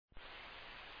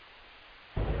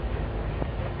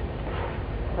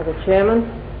Brother Chairman,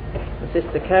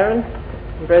 Sister Karen,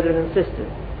 and brethren and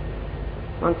sisters.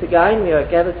 Once again we are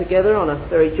gathered together on a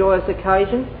very joyous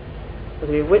occasion as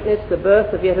we witness the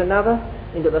birth of yet another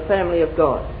into the family of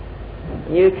God.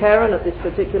 And you, Karen, at this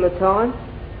particular time,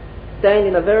 stand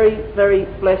in a very, very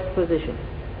blessed position.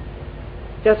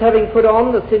 Just having put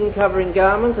on the sin-covering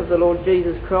garment of the Lord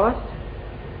Jesus Christ,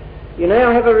 you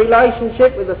now have a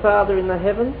relationship with the Father in the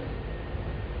heavens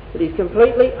that is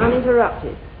completely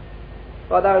uninterrupted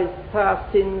by those past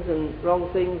sins and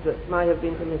wrong things that may have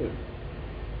been committed.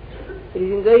 It is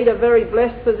indeed a very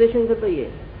blessed position to be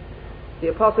in. The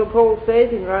Apostle Paul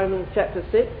says in Romans chapter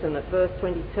 6 and at verse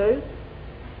 22,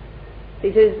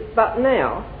 he says, "But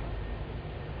now,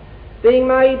 being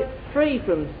made free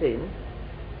from sin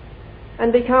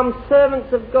and become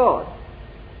servants of God,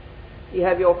 you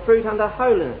have your fruit unto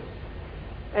holiness,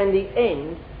 and the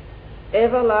end,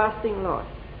 everlasting life."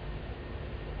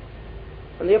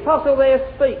 And the Apostle there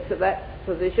speaks of that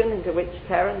position into which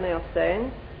Karen now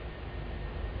stands,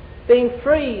 being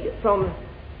freed from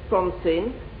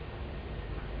sin,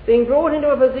 being brought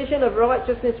into a position of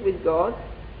righteousness with God.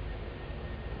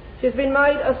 She's been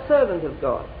made a servant of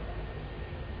God,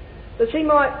 that she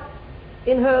might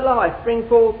in her life bring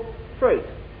forth fruit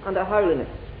unto holiness,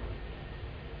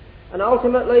 and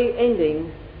ultimately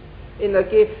ending in the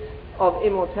gift of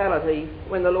immortality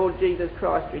when the Lord Jesus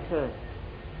Christ returns.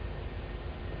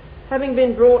 Having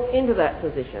been brought into that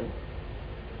position,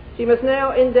 she must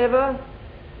now endeavour,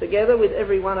 together with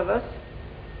every one of us,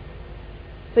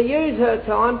 to use her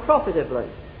time profitably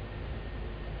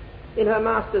in her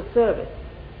Master's service,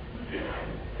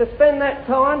 to spend that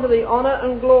time to the honour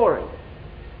and glory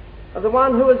of the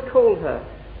one who has called her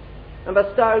and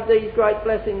bestowed these great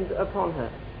blessings upon her,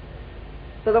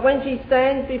 so that when she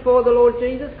stands before the Lord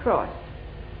Jesus Christ,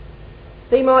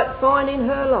 he might find in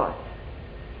her life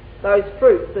those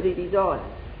fruits that he desires,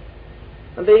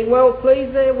 and being well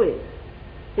pleased therewith,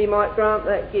 he might grant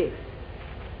that gift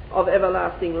of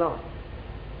everlasting life.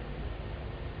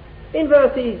 In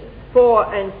verses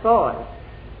 4 and 5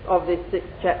 of this 6th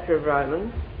chapter of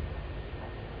Romans,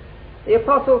 the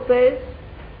Apostle says,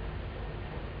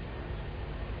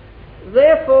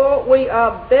 "Therefore we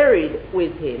are buried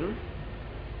with him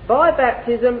by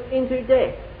baptism into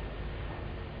death,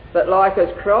 that like as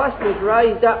Christ was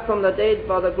raised up from the dead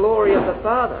by the glory of the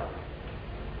Father,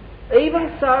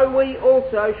 even so we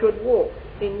also should walk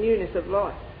in newness of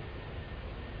life.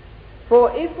 For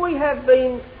if we have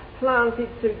been planted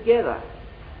together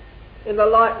in the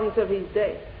likeness of his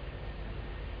death,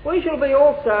 we shall be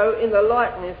also in the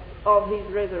likeness of his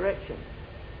resurrection."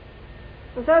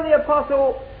 And so the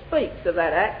Apostle speaks of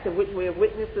that act of which we have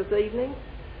witnessed this evening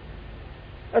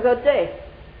as a death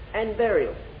and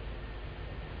burial.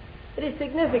 It is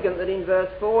significant that in verse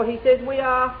 4 he says we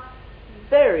are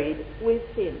buried with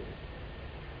him.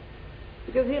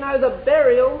 Because, you know, the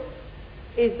burial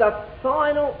is the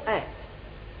final act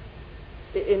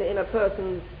in a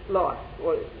person's life.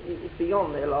 Well, it's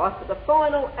beyond their life, but the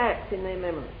final act in their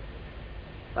memory.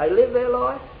 They live their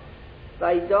life,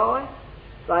 they die,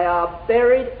 they are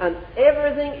buried, and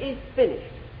everything is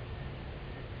finished.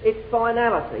 It's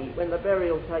finality when the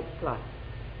burial takes place.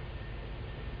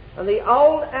 And the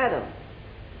old Adam,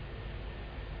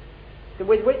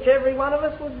 with which every one of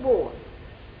us was born,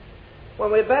 when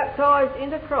we're baptised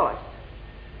into Christ,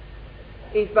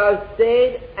 is both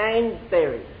dead and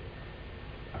buried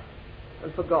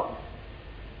and forgotten.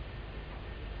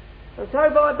 And so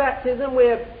by baptism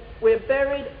we're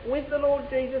buried with the Lord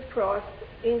Jesus Christ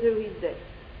into his death.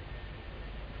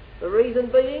 The reason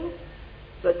being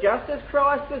that just as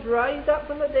Christ was raised up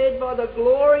from the dead by the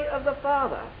glory of the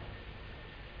Father,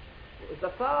 it was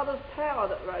the Father's power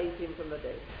that raised him from the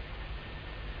dead,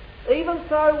 even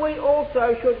so we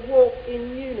also should walk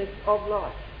in newness of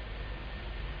life.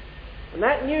 And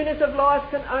that newness of life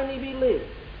can only be lived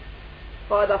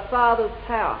by the Father's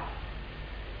power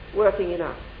working in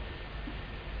us.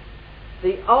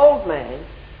 The old man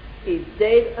is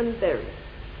dead and buried,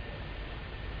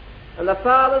 and the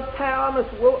Father's power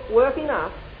must work in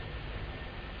us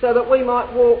so that we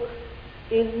might walk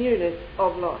in newness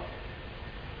of life.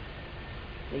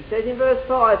 He says in verse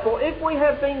 5, "For if we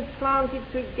have been planted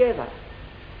together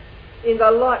in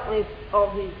the likeness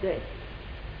of his death."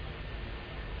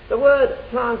 The word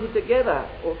planted together,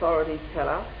 authorities tell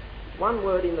us, one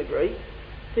word in the Greek,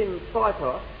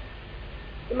 symphytos,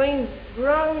 it means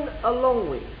grown along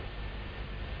with,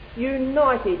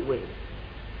 united with.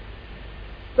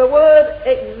 The word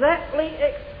exactly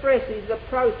expresses the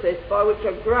process by which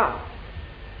a graft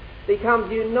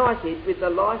becomes united with the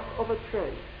life of a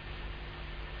tree.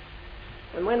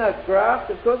 And when a graft,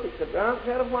 of course, it's a branch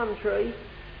out of one tree,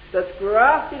 that's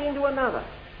grafted into another,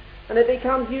 and it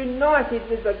becomes united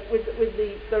with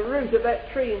the root of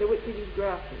that tree into which it is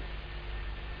grafted.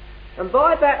 And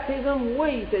by baptism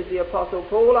we, says the Apostle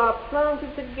Paul, are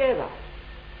planted together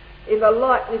in the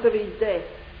likeness of his death,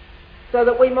 so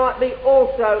that we might be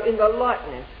also in the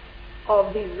likeness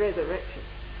of his resurrection.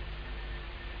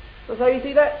 And so you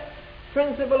see that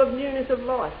principle of newness of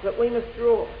life that we must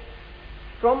draw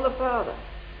from the Father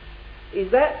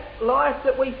is that life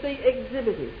that we see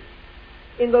exhibited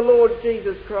in the Lord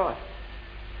Jesus Christ.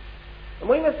 And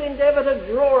we must endeavour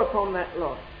to draw upon that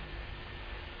life,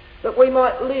 that we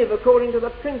might live according to the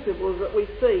principles that we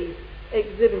see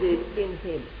exhibited in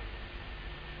him.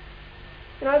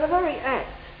 You know, the very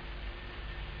act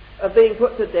of being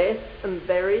put to death and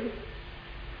buried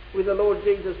with the Lord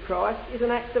Jesus Christ is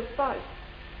an act of faith.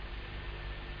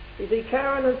 You see,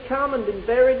 Karen has come and been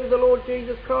buried with the Lord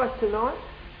Jesus Christ tonight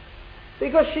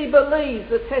because she believes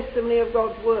the testimony of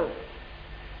God's Word.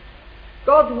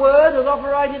 God's Word has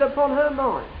operated upon her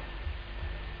mind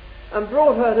and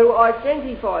brought her to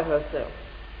identify herself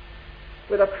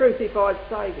with a crucified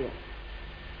Saviour,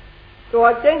 to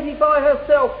identify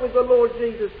herself with the Lord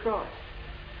Jesus Christ,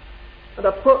 and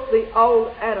to put the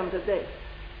old Adam to death.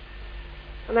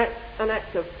 And that's an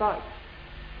act of faith.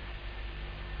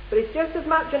 But it's just as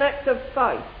much an act of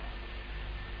faith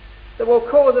that will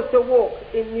cause us to walk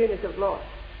in newness of life.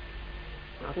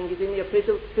 I think it's in the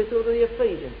epistle to the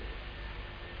Ephesians.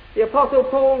 The Apostle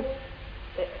Paul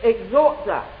exhorts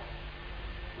us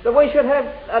that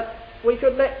we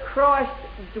should let Christ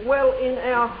dwell in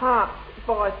our hearts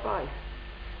by faith.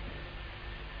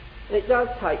 And it does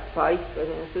take faith,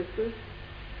 brothers and sisters,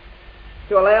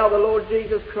 to allow the Lord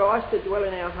Jesus Christ to dwell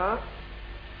in our hearts.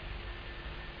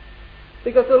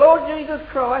 Because the Lord Jesus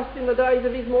Christ, in the days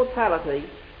of his mortality,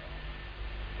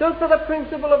 stood for the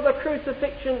principle of the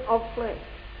crucifixion of flesh.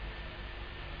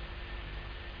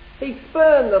 He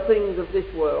spurned the things of this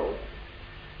world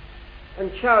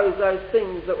and chose those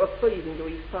things that were pleasing to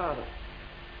his Father.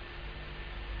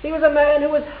 He was a man who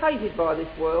was hated by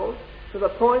this world to the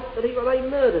point that they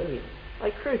murdered him. They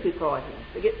crucified him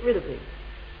to get rid of him.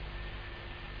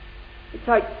 It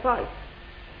takes faith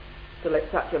to let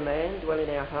such a man dwell in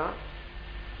our hearts.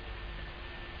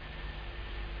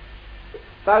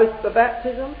 Both the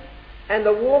baptism and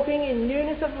the walking in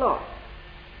newness of life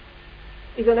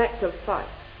is an act of faith.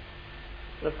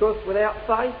 And of course, without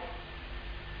faith,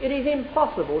 it is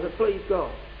impossible to please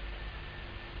God.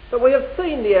 But we have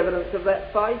seen the evidence of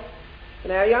that faith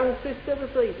in our young sister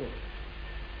this evening.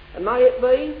 And may it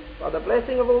be, by the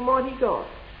blessing of Almighty God,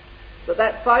 that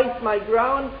that faith may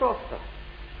grow and prosper,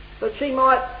 that she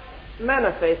might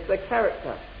manifest the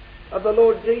character of the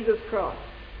Lord Jesus Christ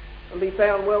and be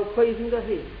found well pleasing to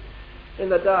him in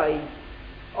the day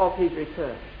of his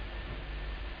return.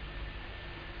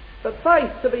 But faith,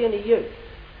 to be any use,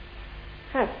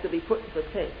 has to be put to the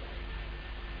test.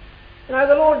 You know,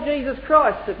 the Lord Jesus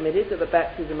Christ submitted to the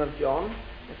baptism of John,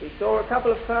 as we saw a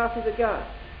couple of classes ago.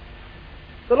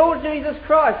 The Lord Jesus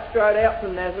Christ strode out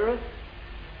from Nazareth,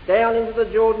 down into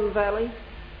the Jordan Valley,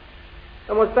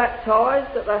 and was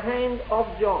baptised at the hand of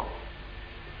John.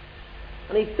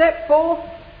 And he stepped forth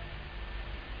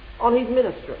on his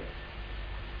ministry,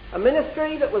 a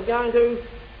ministry that was going to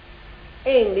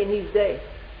end in his death,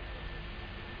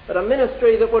 but a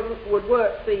ministry that would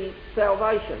work the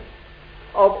salvation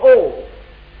of all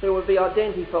who would be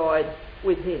identified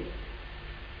with him.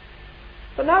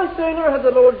 But no sooner had the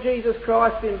Lord Jesus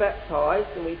Christ been baptised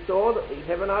than we saw that the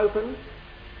heaven opened.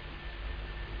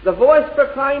 The voice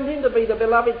proclaimed him to be the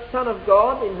beloved Son of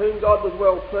God, in whom God was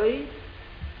well pleased.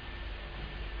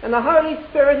 And the Holy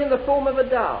Spirit, in the form of a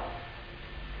dove,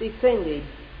 descended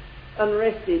and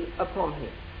rested upon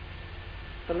him.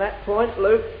 From that point,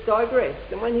 Luke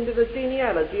digressed and went into the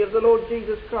genealogy of the Lord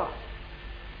Jesus Christ.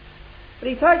 But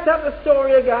he takes up the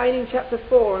story again in chapter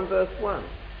 4 and verse 1.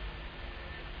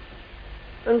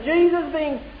 And Jesus,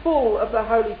 being full of the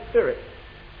Holy Spirit,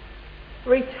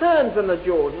 returned from the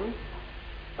Jordan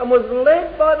and was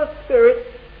led by the Spirit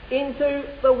into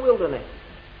the wilderness.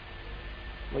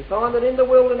 We find that in the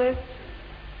wilderness,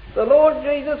 the Lord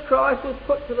Jesus Christ was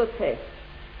put to the test.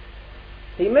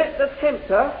 He met the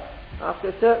tempter after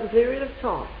a certain period of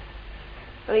time,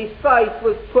 and his faith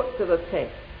was put to the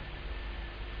test.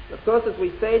 Of course, as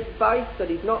we said, faith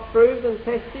that is not proved and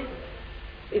tested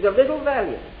is of little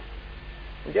value.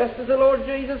 And just as the Lord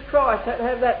Jesus Christ had to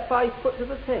have that faith put to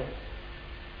the test,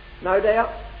 no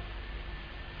doubt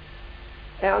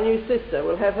our new sister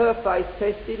will have her faith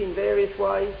tested in various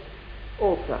ways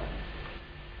also.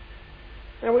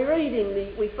 Now we read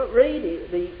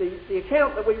the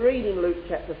account that we read in Luke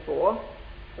chapter 4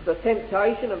 of the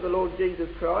temptation of the Lord Jesus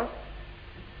Christ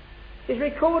is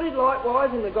recorded likewise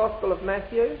in the Gospel of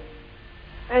Matthew,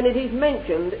 and it is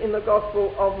mentioned in the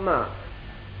Gospel of Mark.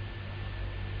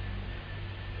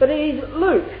 But it is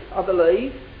Luke, I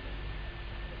believe,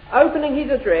 opening his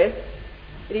address,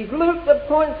 it is Luke that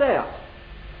points out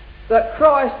that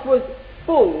Christ was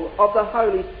full of the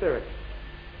Holy Spirit.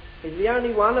 He's the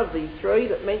only one of the three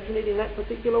that mention it in that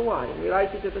particular way, in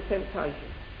relation to the temptation.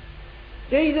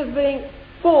 Jesus being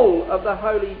full of the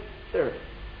Holy Spirit.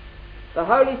 The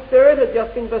Holy Spirit had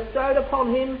just been bestowed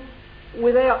upon him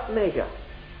without measure,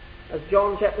 as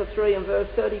John chapter 3 and verse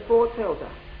 34 tells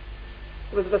us.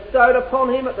 It was bestowed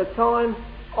upon him at the time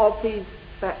of his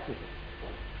baptism.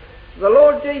 The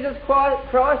Lord Jesus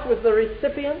Christ was the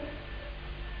recipient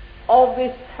of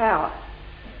this power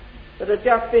that had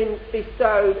just been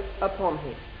bestowed upon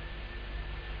him.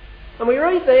 And we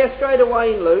read there straight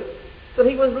away in Luke that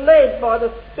he was led by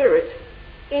the Spirit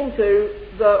into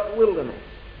the wilderness.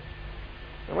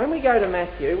 And when we go to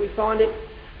Matthew, we find it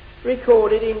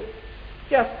recorded in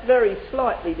just very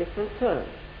slightly different terms.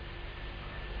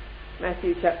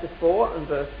 Matthew chapter 4 and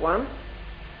verse 1,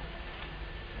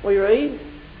 we read,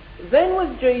 "Then was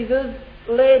Jesus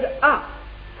led up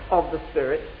of the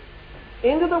Spirit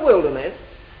into the wilderness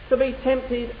to be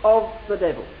tempted of the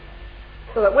devil."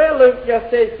 So that where Luke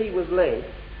just says he was led,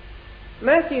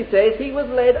 Matthew says he was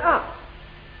led up.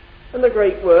 And the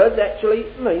Greek words actually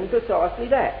mean precisely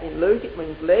that. In Luke it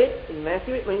means led, in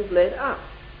Matthew it means led up.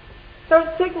 So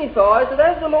it signifies that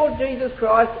as the Lord Jesus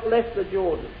Christ left the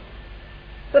Jordan,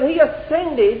 that he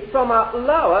ascended from a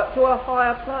lower to a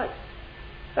higher place.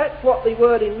 That's what the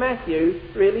word in Matthew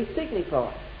really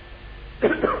signifies.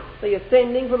 The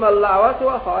ascending from a lower to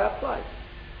a higher place.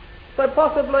 So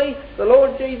possibly the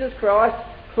Lord Jesus Christ,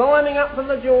 climbing up from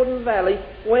the Jordan Valley,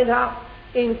 went up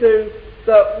into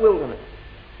the wilderness.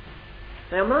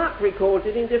 Now Mark records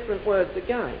it in different words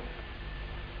again.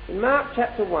 In Mark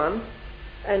chapter 1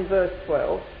 and verse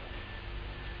 12,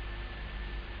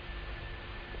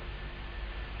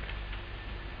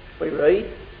 we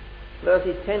read,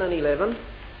 verses 10 and 11,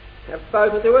 have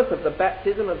spoken to us of the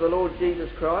baptism of the Lord Jesus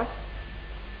Christ.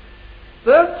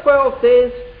 Verse 12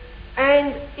 says,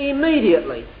 "And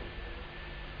immediately."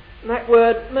 And that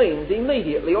word means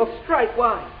immediately or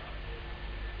straightway.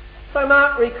 So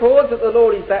Mark records that the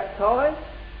Lord is baptised,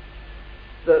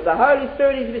 that the Holy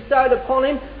Spirit is bestowed upon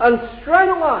him, and straight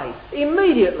away,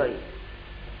 immediately,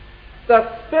 the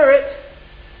Spirit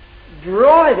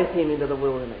driveth him into the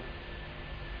wilderness.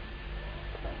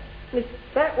 It's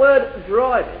that word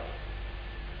driveth.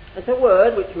 It's a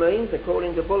word which means,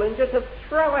 according to Bullinger, to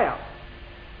throw out,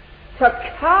 to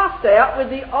cast out with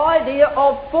the idea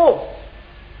of force.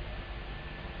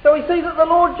 So we see that the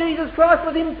Lord Jesus Christ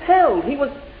was impelled, he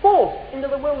was forced into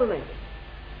the wilderness.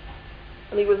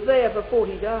 And he was there for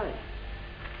 40 days.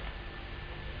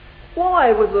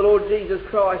 Why was the Lord Jesus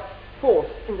Christ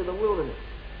forced into the wilderness?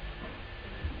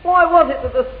 Why was it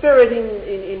that the Spirit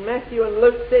in Matthew and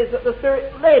Luke says that the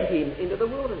Spirit led him into the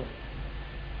wilderness?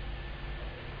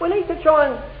 We need to try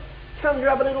and conjure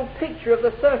up a little picture of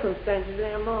the circumstances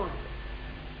in our mind.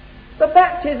 The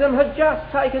baptism had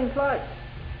just taken place.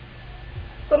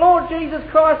 The Lord Jesus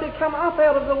Christ had come up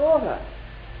out of the water.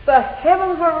 The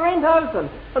heavens were rent open,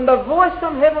 and the voice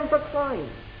from heaven proclaimed,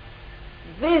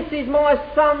 "This is my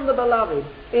Son, the Beloved,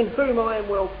 in whom I am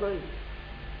well pleased."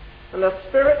 And the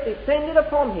Spirit descended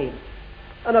upon him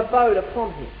and abode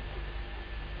upon him.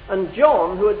 And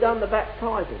John, who had done the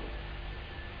baptizing,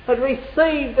 had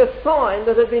received the sign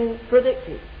that had been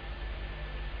predicted.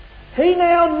 He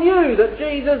now knew that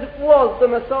Jesus was the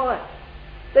Messiah.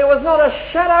 There was not a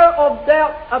shadow of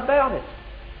doubt about it.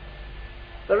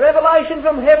 The revelation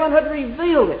from heaven had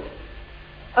revealed it.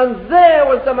 And there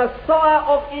was the Messiah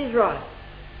of Israel.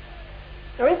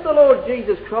 Now if the Lord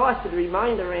Jesus Christ had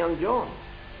remained around John,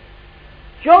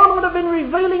 John would have been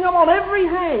revealing him on every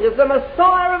hand as the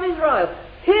Messiah of Israel.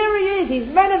 Here he is, he's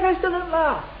manifested at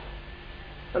last.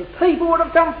 And people would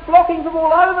have come flocking from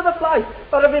all over the place,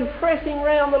 but have been pressing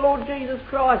round the Lord Jesus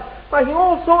Christ, making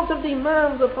all sorts of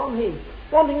demands upon him,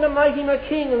 wanting to make him a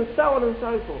king and so on and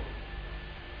so forth.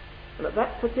 And at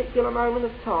that particular moment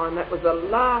of time, that was the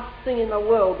last thing in the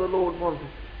world the Lord wanted.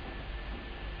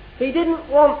 He didn't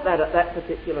want that at that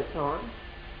particular time.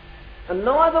 And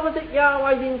neither was it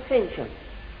Yahweh's intention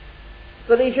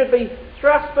that he should be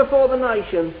thrust before the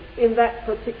nation in that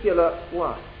particular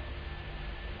way.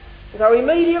 So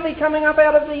immediately coming up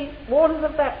out of the waters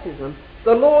of baptism,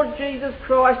 the Lord Jesus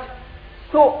Christ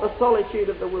sought the solitude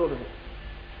of the wilderness.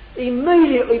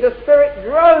 Immediately the Spirit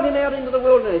drove him out into the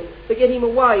wilderness to get him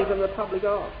away from the public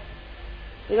eye.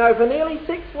 You know, for nearly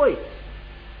 6 weeks,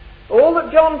 all that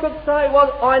that John could say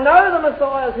was, I know the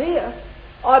Messiah's here.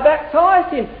 I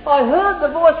baptized him. I heard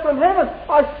the voice from heaven.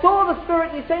 I saw the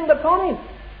Spirit descend upon him.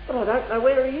 But I don't know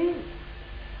where he is.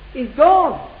 He's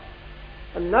gone.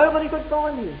 And nobody could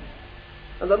find him.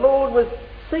 And the Lord was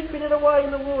secreted away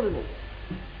in the wilderness,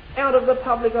 out of the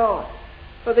public eye,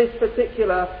 for this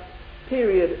particular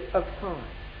period of time.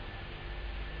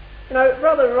 You know,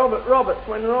 Brother Robert Roberts,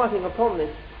 when writing upon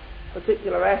this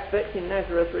particular aspect in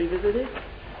Nazareth Revisited,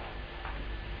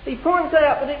 he points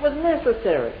out that it was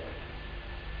necessary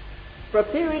for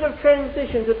a period of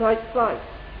transition to take place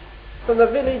from the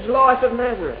village life of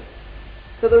Nazareth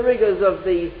to the rigours of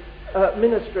the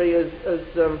ministry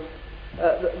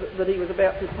that he was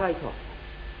about to take on.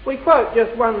 We quote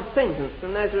just one sentence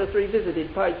from Nazareth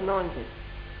Revisited, page 90.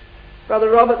 Brother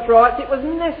Roberts writes, it was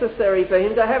necessary for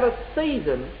him to have a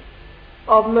season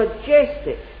of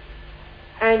majestic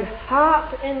and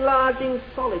heart-enlarging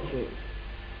solitude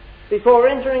before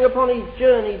entering upon his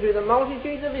journey through the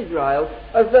multitudes of Israel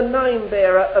as the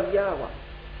name-bearer of Yahweh.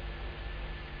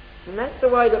 And that's the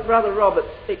way that Brother Roberts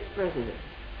expresses it.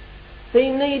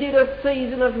 He needed a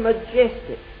season of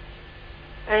majestic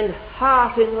and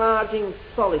heart-enlarging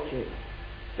solitude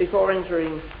before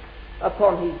entering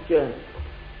upon his journey.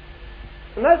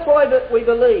 And that's why that we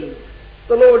believe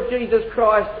the Lord Jesus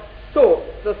Christ sought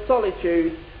the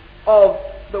solitude of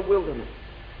the wilderness.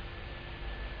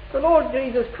 The Lord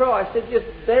Jesus Christ had just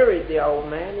buried the old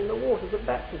man in the waters of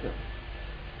baptism.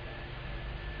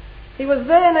 He was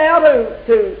there now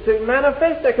to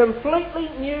manifest a completely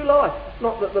new life.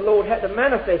 Not that the Lord had to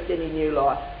manifest any new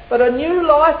life, but a new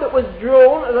life that was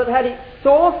drawn, that had its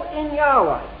source in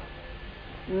Yahweh,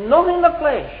 not in the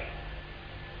flesh.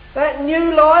 That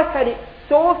new life had its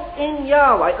source in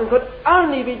Yahweh and could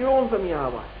only be drawn from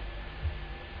Yahweh.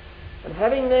 And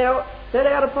having now set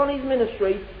out upon his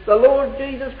ministry, the Lord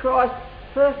Jesus Christ,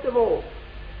 first of all,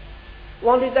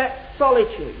 wanted that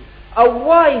solitude,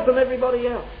 away from everybody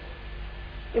else,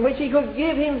 in which he could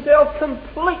give himself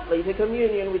completely to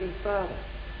communion with his Father,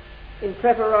 in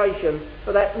preparation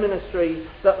for that ministry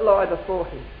that lay before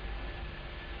him.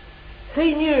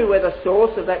 He knew where the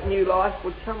source of that new life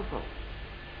would come from.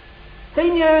 He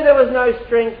knew there was no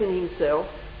strength in himself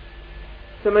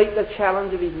to meet the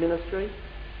challenge of his ministry.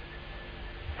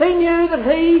 He knew that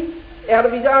he, out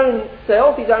of his own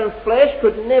self, his own flesh,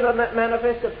 could never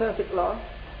manifest a perfect life.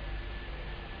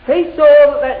 He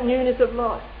saw that newness of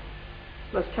life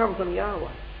must come from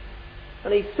Yahweh.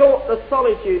 And he sought the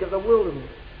solitude of the wilderness.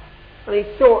 And he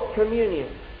sought communion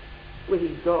with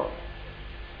his God.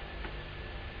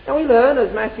 And we learn,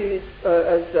 as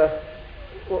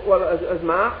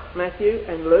Mark, Matthew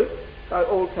and Luke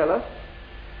all tell us,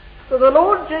 that the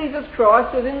Lord Jesus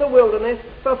Christ was in the wilderness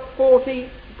for 40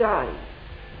 days.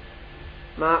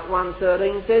 Mark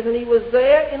 1:13 says, and he was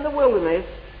there in the wilderness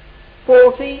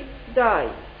 40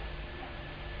 days.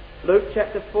 Luke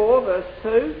chapter 4 verse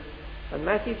 2 and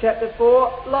Matthew chapter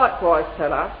 4 likewise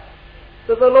tell us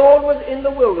that the Lord was in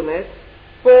the wilderness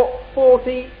for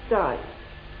 40 days.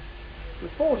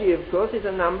 And 40, of course, is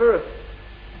a number of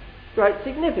great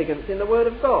significance in the Word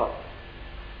of God.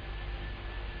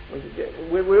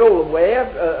 We're all aware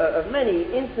of many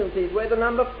instances where the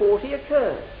number 40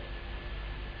 occurs.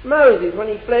 Moses, when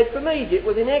he fled from Egypt,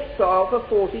 was in exile for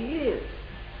 40 years.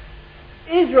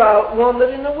 Israel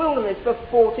wandered in the wilderness for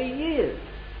 40 years.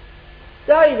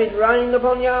 David reigned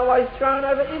upon Yahweh's throne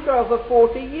over Israel for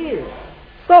 40 years.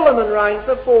 Solomon reigned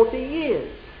for 40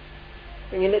 years.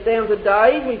 Bringing it down to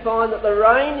days, we find that the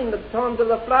rain in the times of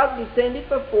the flood descended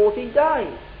for 40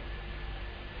 days.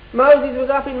 Moses was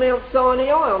up in Mount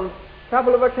Sinai on a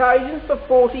couple of occasions for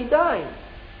 40 days.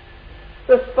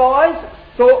 The spies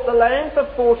sought the land for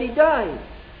 40 days.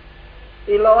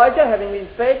 Elijah, having been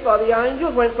fed by the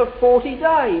angels, went for 40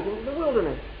 days into the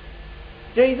wilderness.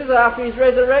 Jesus, after his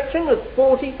resurrection, was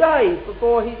 40 days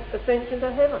before his ascension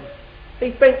to heaven.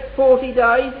 He spent 40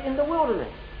 days in the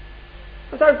wilderness.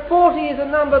 And so 40 is a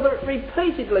number that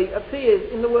repeatedly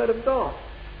appears in the Word of God.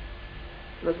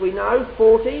 And as we know,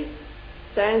 40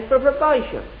 stands for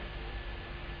probation,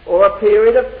 or a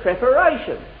period of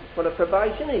preparation. That's what a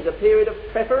probation is, a period of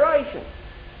preparation.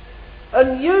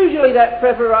 And usually that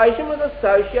preparation was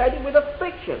associated with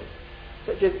affliction,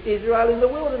 such as Israel in the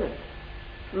wilderness,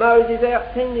 Moses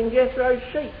out tending Jethro's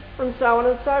sheep, and so on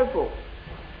and so forth.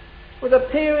 With a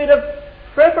period of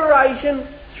preparation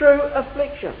through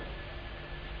affliction.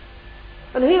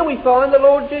 And here we find the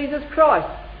Lord Jesus Christ,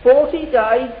 40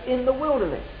 days in the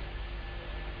wilderness.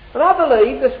 And I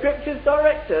believe the Scriptures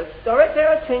direct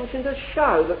our attention to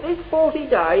show that this 40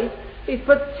 days is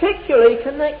particularly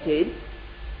connected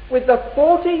with the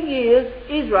 40 years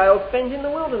Israel spent in the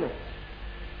wilderness.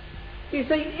 You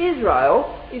see,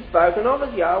 Israel is spoken of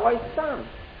as Yahweh's son,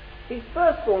 his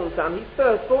firstborn son, his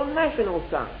firstborn national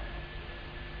son.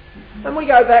 And we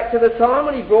go back to the time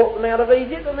when he brought them out of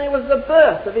Egypt, and there was the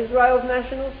birth of Israel's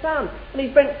national son, and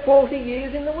he spent 40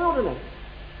 years in the wilderness.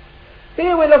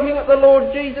 Here we're looking at the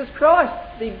Lord Jesus Christ,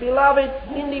 the beloved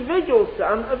individual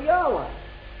son of Yahweh.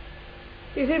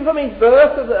 You see, from his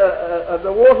birth of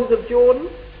the waters of Jordan,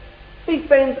 he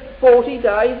spends 40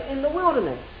 days in the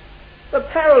wilderness, the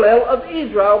parallel of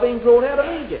Israel being brought out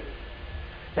of Egypt.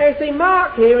 Now you see,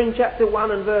 Mark here in chapter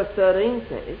 1 and verse 13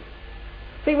 says,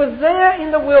 he was there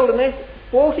in the wilderness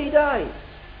 40 days,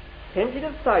 tempted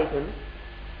of Satan,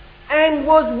 and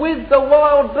was with the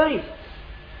wild beasts.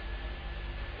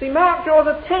 See, Mark draws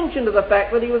attention to the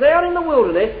fact that he was out in the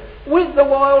wilderness with the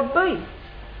wild beasts.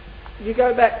 If you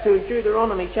go back to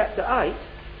Deuteronomy chapter 8,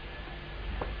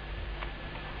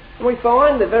 we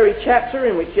find the very chapter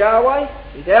in which Yahweh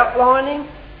is outlining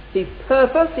his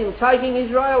purpose in taking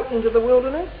Israel into the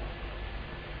wilderness.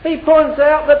 He points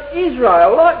out that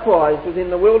Israel likewise was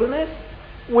in the wilderness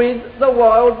with the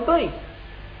wild beasts.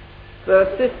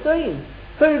 Verse 15,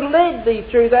 who led thee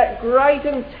through that great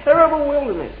and terrible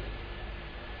wilderness,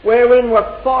 wherein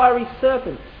were fiery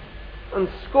serpents and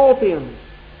scorpions,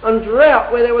 and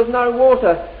drought where there was no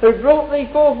water, who brought thee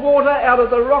forth water out of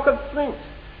the rock of flint.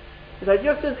 So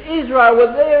just as Israel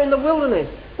was there in the wilderness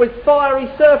with fiery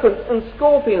serpents and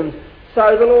scorpions,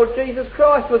 so the Lord Jesus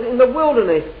Christ was in the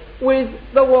wilderness with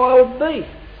the wild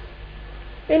beasts.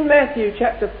 In Matthew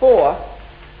chapter 4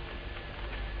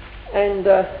 and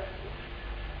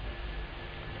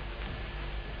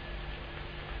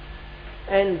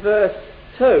verse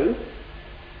 2,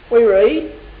 we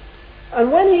read,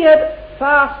 and when he had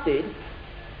fasted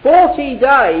 40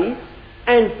 days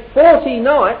and 40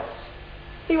 nights,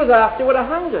 he was afterward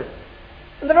a-hungered.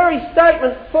 And the very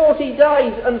statement, 40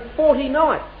 days and 40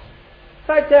 nights,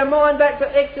 takes our mind back to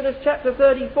Exodus chapter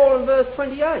 34 and verse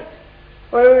 28,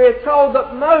 where we are told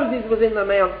that Moses was in the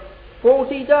mount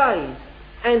 40 days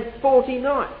and 40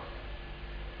 nights.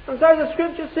 And so the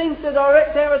scripture seems to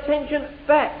direct our attention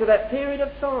back to that period of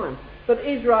time that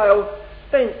Israel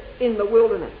spent in the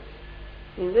wilderness.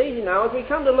 Indeed, you know, as we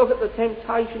come to look at the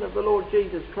temptation of the Lord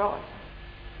Jesus Christ,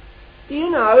 do you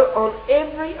know, on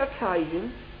every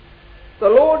occasion, the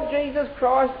Lord Jesus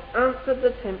Christ answered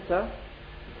the tempter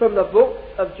from the book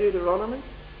of Deuteronomy?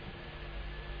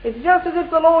 It's just as if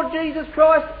the Lord Jesus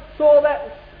Christ saw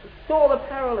the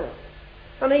parallel.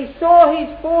 And he saw his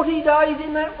 40 days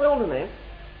in that wilderness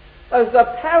as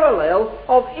the parallel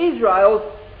of Israel's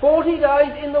 40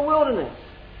 days in the wilderness.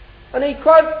 And he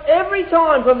quotes every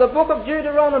time from the book of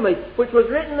Deuteronomy, which was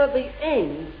written at the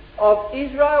end of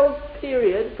Israel's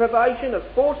period, probation of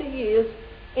 40 years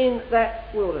in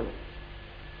that wilderness.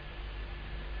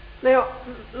 Now,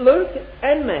 Luke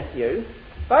and Matthew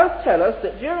both tell us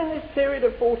that during this period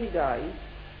of 40 days,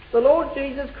 the Lord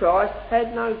Jesus Christ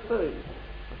had no food.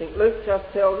 I think Luke just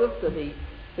tells us that he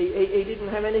didn't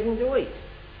have anything to eat.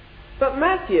 But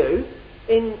Matthew,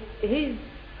 in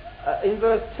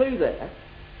verse 2 there,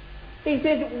 he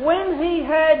says, when he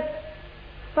had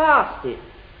fasted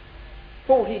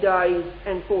 40 days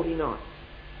and 40 nights.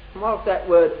 And whilst that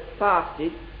word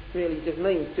fasted really just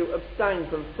means to abstain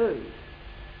from food,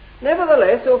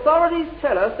 nevertheless, authorities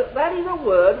tell us that that is a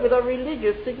word with a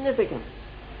religious significance.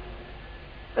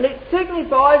 And it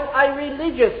signifies a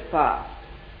religious fast.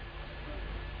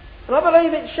 And I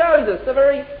believe it shows us the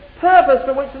very purpose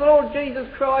for which the Lord Jesus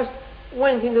Christ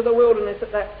went into the wilderness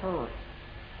at that time.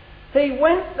 He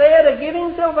went there to give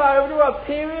himself over to a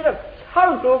period of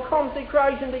total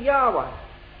consecration to Yahweh.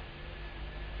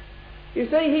 You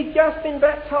see, he'd just been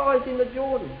baptised in the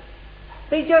Jordan.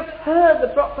 He just heard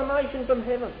the proclamation from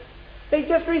heaven. He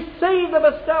just received the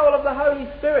bestowal of the Holy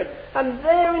Spirit. And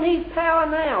there in his power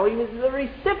now, he was the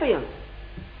recipient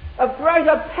of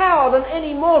greater power than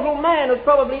any mortal man has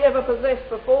probably ever possessed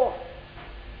before.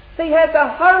 He had the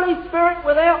Holy Spirit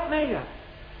without measure.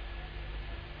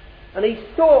 And he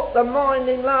sought the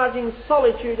mind-enlarging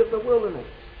solitude of the wilderness,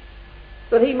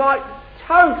 that he might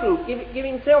give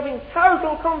himself in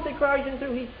total consecration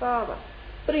to his Father,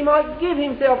 that he might give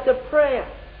himself to prayer,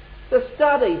 to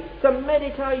study, to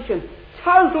meditation,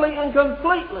 totally and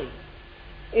completely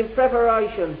in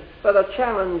preparation for the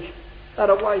challenge that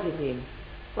awaited him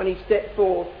when he stepped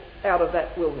forth out of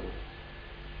that wilderness.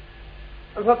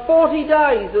 And for 40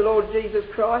 days the Lord Jesus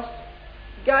Christ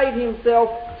gave himself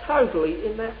totally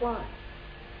in that way.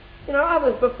 You know,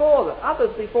 others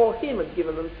before him had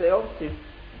given themselves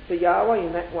to Yahweh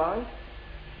in that way.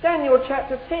 Daniel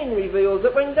chapter 10 reveals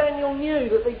that when Daniel knew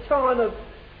that the time of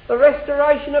the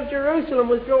restoration of Jerusalem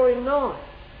was drawing nigh,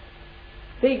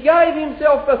 He gave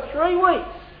himself for 3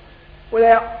 weeks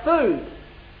without food,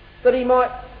 that he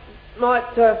might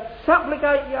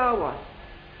supplicate Yahweh,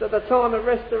 that the time of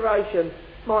restoration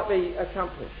might be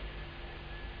accomplished.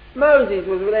 Moses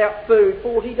was without food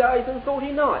 40 days and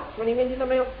 40 nights when he went into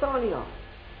Mount Sinai.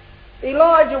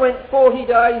 Elijah went 40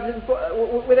 days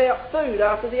without food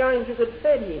after the angels had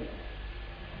fed him.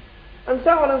 And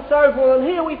so on and so forth. And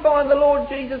here we find the Lord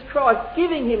Jesus Christ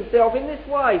giving himself in this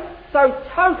way, so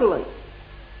totally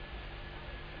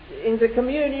into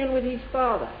communion with his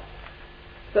Father,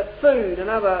 that food and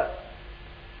other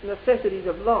necessities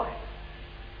of life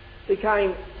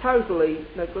became totally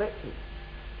neglected.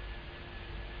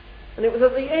 And it was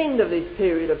at the end of this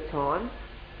period of time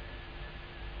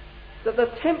that the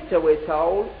tempter, we're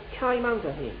told, came unto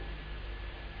him.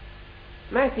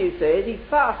 Matthew says he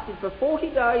fasted for 40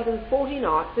 days and 40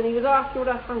 nights, and he was afterward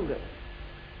a hungered.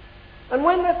 And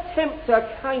when the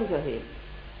tempter came to him,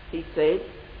 he said,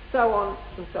 so on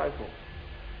and so forth.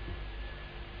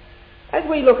 As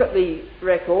we look at the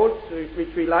records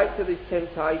which relate to this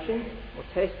temptation or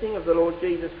testing of the Lord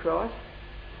Jesus Christ,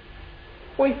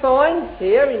 we find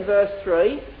here in verse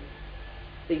 3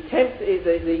 the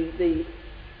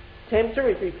tempter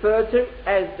is referred to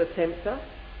as the tempter.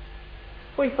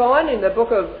 We find in the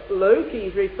book of Luke he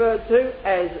is referred to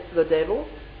as the devil.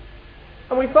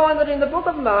 And we find that in the book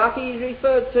of Mark he is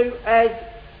referred to as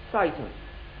Satan.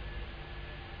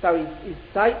 So he's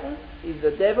Satan, he's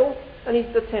the devil, and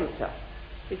he's the tempter.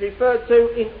 He's referred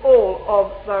to in all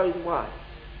of those ways.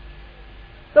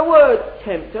 The word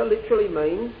tempter literally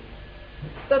means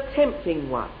the tempting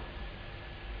one.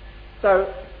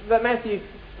 So Matthew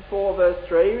 4 verse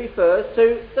 3 refers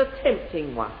to the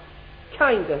tempting one,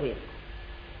 came to him.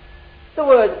 The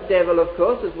word devil, of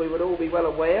course, as we would all be well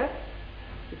aware,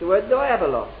 is the word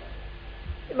diabolos.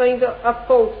 It means a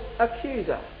false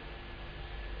accuser.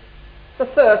 The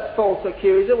first false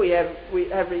accuser we have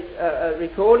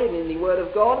recorded in the Word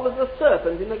of God was the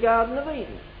serpent in the Garden of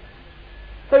Eden,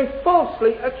 who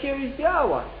falsely accused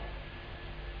Yahweh.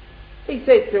 He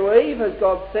said to Eve, as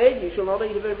God said, you shall not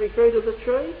eat of every fruit of the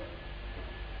tree.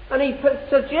 And he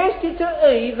suggested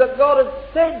to Eve that God had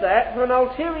said that for an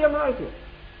ulterior motive.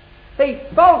 He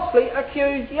falsely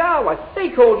accused Yahweh.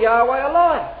 He called Yahweh a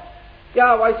liar.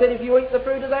 Yahweh said, if you eat the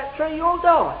fruit of that tree, you'll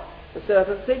die. The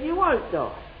serpent said, you won't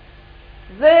die.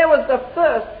 There was the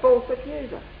first false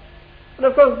accuser. And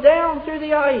of course, down through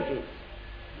the ages,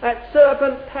 that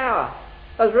serpent power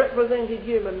has represented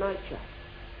human nature.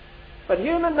 But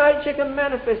human nature can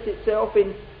manifest itself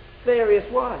in various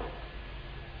ways.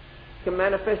 It can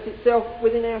manifest itself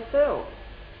within ourselves.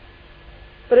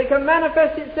 But it can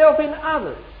manifest itself in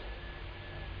others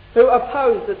who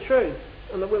oppose the truth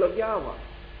and the will of Yahweh.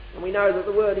 And we know that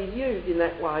the word is used in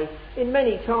that way in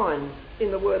many times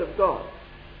in the Word of God.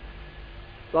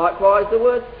 Likewise, the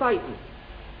word Satan.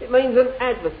 It means an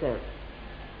adversary.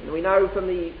 And we know from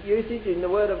the usage in the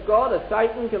Word of God, a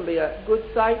Satan can be a good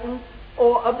Satan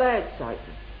or a bad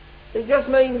Satan. It just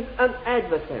means an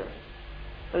adversary.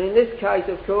 And in this case,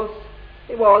 of course,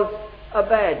 it was a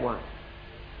bad one.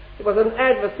 It was an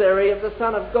adversary of the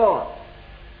Son of God,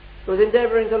 who was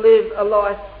endeavouring to live a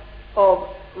life of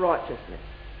righteousness.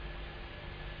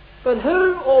 But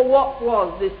who or what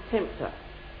was this tempter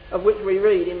of which we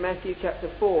read in Matthew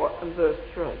chapter 4 and verse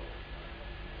 3?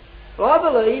 Well, I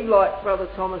believe, like Brother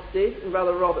Thomas did and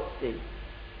Brother Roberts did,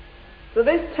 that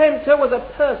this tempter was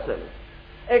a person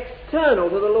external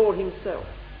to the Lord himself.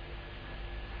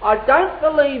 I don't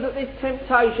believe that this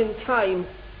temptation came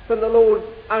from the Lord's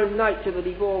own nature that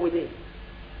he bore within.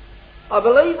 I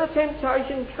believe the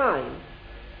temptation came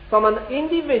from an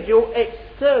individual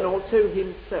external to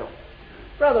himself.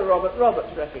 Brother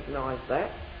Roberts recognised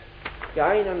that.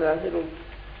 Again, in the little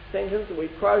sentence that we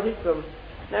quoted from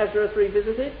Nazareth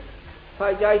Revisited,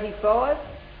 page 85,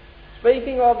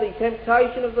 speaking of the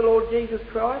temptation of the Lord Jesus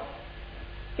Christ,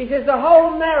 he says the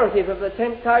whole narrative of the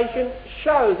temptation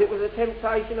shows it was a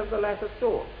temptation of the latter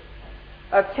sort.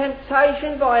 A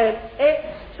temptation by an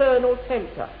external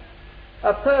tempter,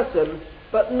 a person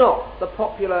but not the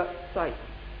popular Satan.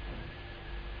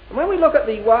 And when we look at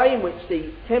the way in which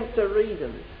the tempter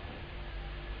reasons,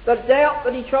 the doubt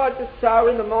that he tried to sow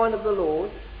in the mind of the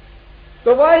Lord,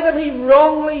 the way that he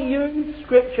wrongly used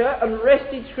Scripture and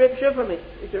wrested Scripture from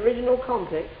its original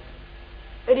context,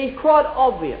 it is quite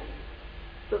obvious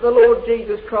that the Lord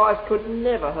Jesus Christ could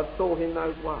never have thought in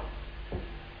those ways.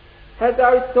 Had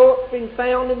those thoughts been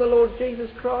found in the Lord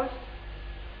Jesus Christ,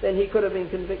 then he could have been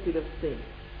convicted of sin,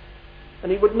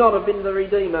 and he would not have been the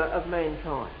Redeemer of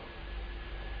mankind.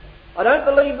 I don't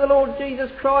believe the Lord Jesus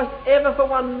Christ ever for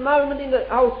one moment in the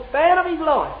whole span of his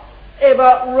life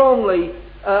ever wrongly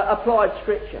applied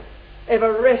Scripture,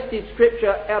 ever wrested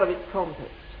Scripture out of its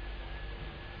context.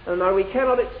 And no, we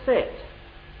cannot accept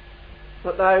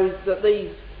that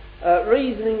these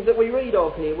reasonings that we read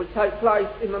of here would take place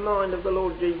in the mind of the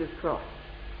Lord Jesus Christ.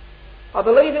 I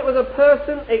believe it was a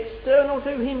person external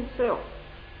to himself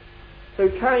who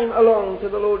came along to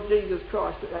the Lord Jesus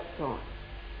Christ at that time.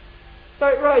 So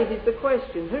it raises the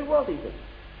question, who was he then?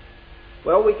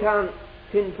 Well, we can't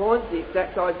pinpoint the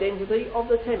exact identity of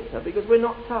the tempter because we're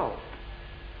not told.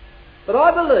 But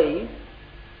I believe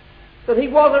that he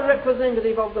was a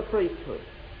representative of the priesthood.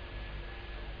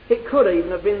 It could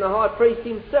even have been the high priest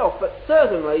himself, but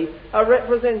certainly a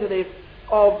representative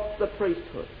of the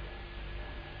priesthood.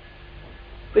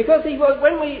 Because he was,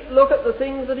 when we look at the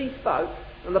things that he spoke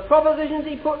and the propositions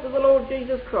he put to the Lord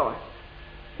Jesus Christ,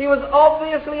 he was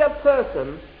obviously a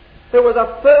person who was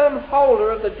a firm holder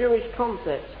of the Jewish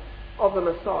concept of the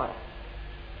Messiah.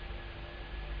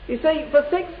 You see, for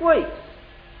 6 weeks,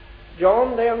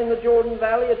 John down in the Jordan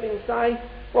Valley had been saying,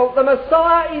 well, the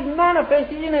Messiah is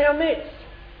manifested in our midst,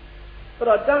 but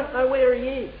I don't know where he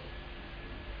is.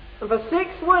 And for 6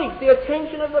 weeks the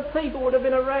attention of the people would have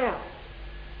been aroused,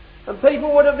 and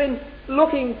people would have been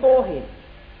looking for him.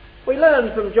 We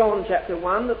learned from John chapter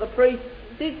 1 that the priests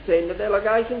did send a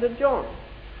delegation to John,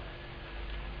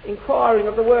 inquiring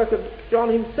of the work of John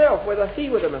himself, whether he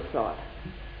were the Messiah.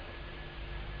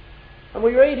 And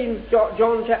we read in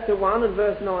John chapter 1 and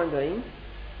verse 19,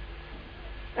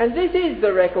 and this is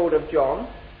the record of John,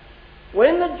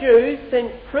 when the Jews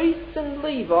sent priests and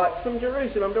Levites from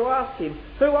Jerusalem to ask him,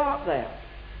 who art thou?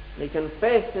 And he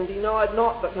confessed and denied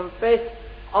not, but confessed,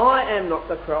 I am not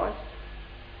the Christ.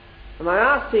 And they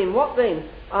asked him, what then?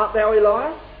 Art thou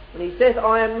Elias? And he saith,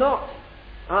 I am not.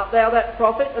 Art thou that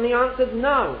prophet? And he answered,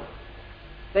 no.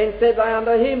 Then said they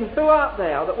unto him, who art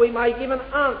thou, that we may give an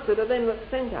answer to them that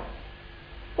sent us?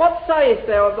 What sayest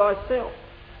thou of thyself?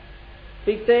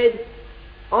 He said,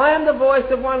 I am the voice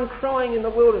of one crying in the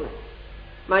wilderness,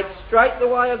 make straight the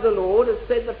way of the Lord, as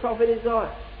said the prophet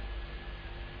Isaiah.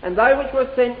 And they which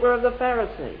were sent were of the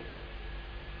Pharisees.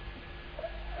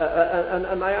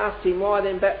 And they asked him, why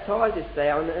then baptizest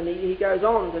thou? And he goes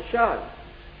on to show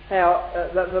how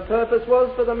that the purpose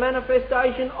was for the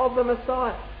manifestation of the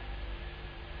Messiah.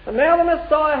 And now the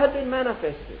Messiah had been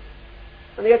manifested,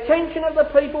 and the attention of the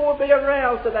people would be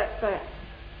aroused to that fact.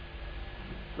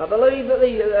 And I believe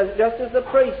that just as the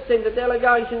priests sent a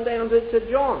delegation down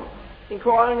to John,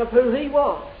 inquiring of who he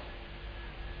was,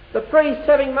 the priests,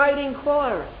 having made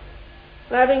inquiry,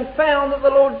 and having found that the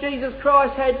Lord Jesus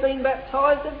Christ had been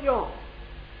baptized of John,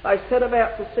 they set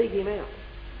about to seek him out.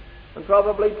 And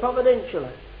probably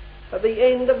providentially, at the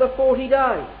end of the 40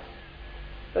 days,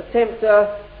 the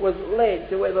tempter was led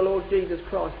to where the Lord Jesus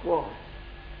Christ was,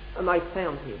 and they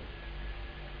found him.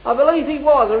 I believe he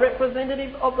was a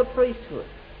representative of the priesthood.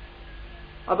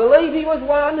 I believe he was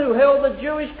one who held the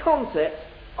Jewish concept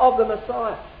of the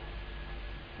Messiah.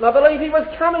 And I believe he was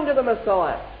coming to the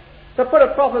Messiah to put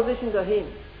a proposition to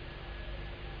him.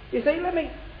 You see, let me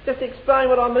just explain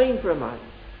what I mean for a moment.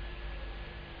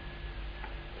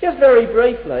 Just very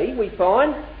briefly, we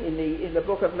find in the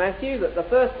book of Matthew that the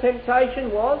first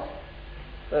temptation was,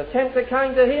 the tempter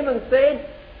came to him and said,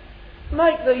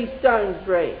 make these stones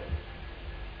bread.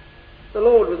 The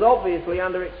Lord was obviously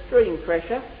under extreme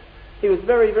pressure. He was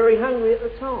very, very hungry at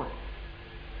the time.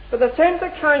 But the tempter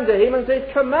came to him and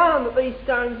said, command that these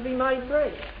stones be made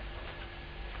bread.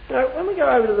 Now, when we go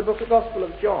over to the book of Gospel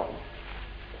of John,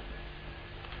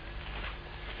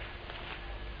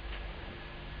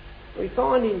 we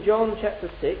find in John chapter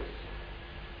 6,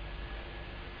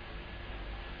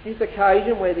 his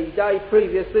occasion where the day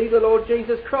previously the Lord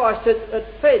Jesus Christ had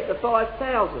fed the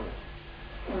 5,000.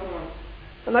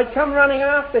 And they'd come running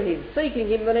after him, seeking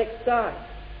him the next day.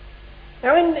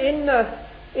 Now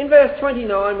in verse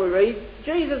 29 we read,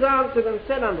 Jesus answered and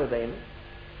said unto them,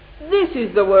 this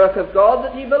is the work of God,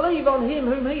 that ye believe on him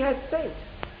whom he hath sent.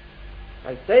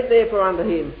 They said therefore unto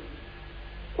him,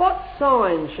 what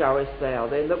sign showest thou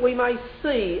then, that we may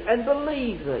see and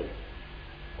believe thee?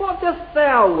 What dost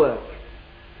thou work?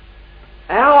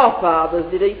 Our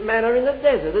fathers did eat manna in the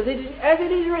desert, as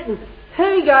it is written,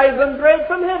 he gave them bread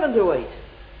from heaven to eat.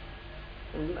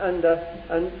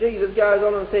 And Jesus goes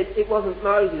on and said, it wasn't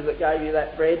Moses that gave you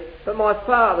that bread, but my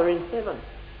Father in heaven.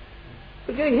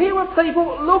 But here were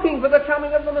people looking for the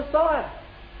coming of the Messiah.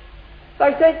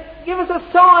 They said, give us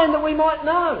a sign that we might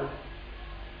know.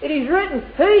 It is written,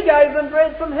 he gave them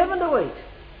bread from heaven to eat.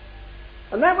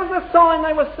 And that was the sign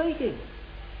they were seeking.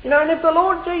 You know, and if the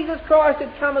Lord Jesus Christ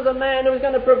had come as a man who was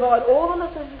going to provide all the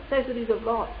necessities of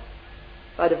life,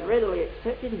 they'd have readily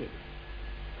accepted him.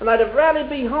 and they'd have rallied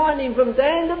behind him from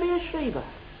Dan to Beersheba.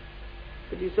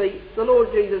 But you see, the Lord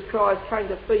Jesus Christ came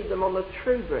to feed them on the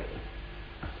true bread,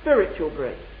 spiritual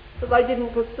bread, that they didn't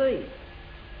perceive.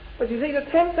 But you see, the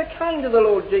tempter came to the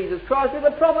Lord Jesus Christ with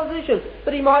a proposition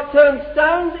that he might turn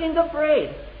stones into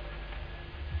bread.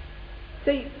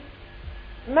 See,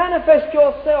 manifest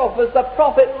yourself as the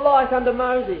prophet like unto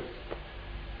Moses.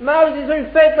 Moses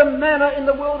who fed them manna in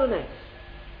the wilderness.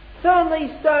 Turn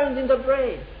these stones into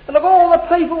bread. And look, all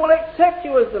the people will accept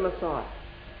you as the Messiah.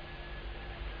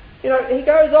 You know, he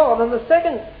goes on, and the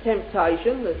second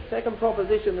temptation, the second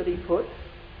proposition that he puts,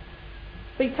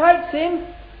 he takes him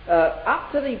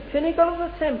up to the pinnacle of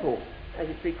the temple, as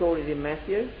it's recorded in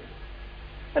Matthew,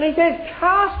 and he says,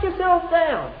 cast yourself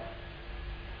down,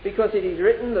 because it is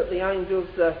written that the angels,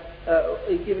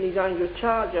 he's given his angels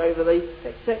charge over thee,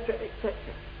 etc., etc.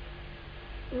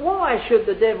 Why should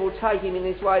the devil take him in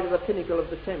this way to the pinnacle of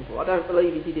the temple? I don't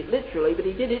believe he did it literally, but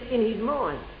he did it in his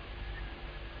mind.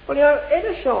 Well, you know,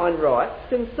 Edersheim writes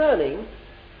concerning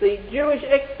the Jewish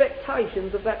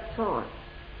expectations of that time.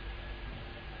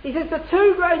 He says the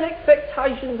two great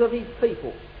expectations of his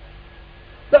people,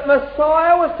 that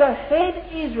Messiah was to head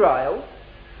Israel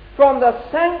from the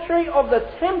sanctuary of the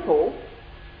temple,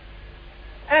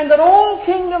 and that all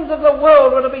kingdoms of the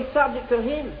world were to be subject to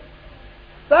him.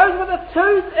 Those were the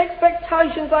two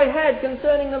expectations they had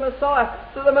concerning the Messiah,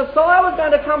 that the Messiah was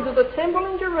going to come to the temple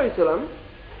in Jerusalem,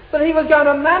 that he was going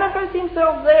to manifest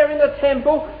himself there in the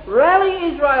temple,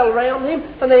 rally Israel round him,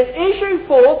 and then issue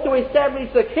forth to establish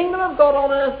the kingdom of God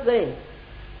on earth then.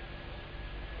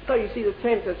 So you see, the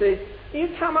tempter says,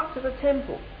 you come up to the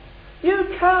temple.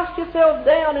 You cast yourself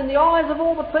down in the eyes of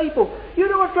all the people. You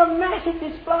do a dramatic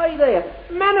display there.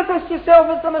 Manifest yourself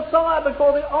as the Messiah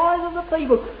before the eyes of the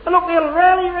people. And look, they'll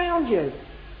rally round you.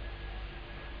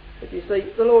 But you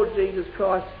see, the Lord Jesus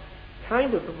Christ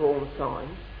came to perform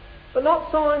signs, but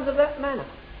not signs of that manner.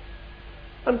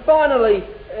 And finally,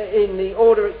 in the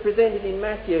order it's presented in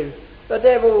Matthew, the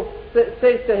devil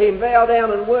says to him, bow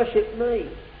down and worship me,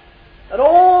 and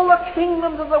all the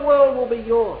kingdoms of the world will be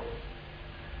yours.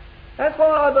 That's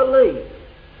why I believe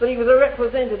that he was a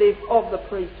representative of the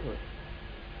priesthood.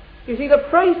 You see, the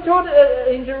priesthood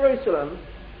in Jerusalem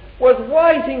was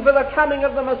waiting for the coming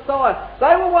of the Messiah.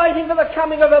 They were waiting for the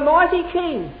coming of a mighty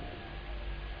king.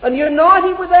 And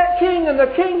united with that king, and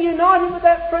the king united with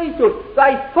that priesthood,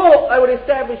 they thought they would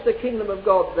establish the kingdom of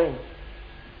God then.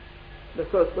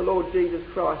 Because the Lord Jesus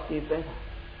Christ knew better.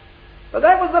 But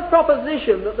that was the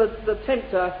proposition that the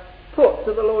tempter put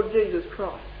to the Lord Jesus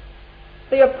Christ.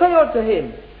 He appealed to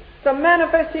him to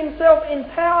manifest himself in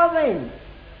power then,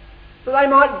 so they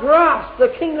might grasp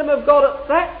the kingdom of God at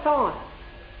that time,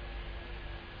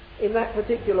 in that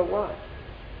particular way.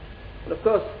 And of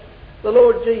course, the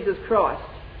Lord Jesus Christ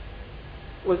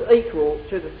was equal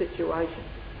to the situation.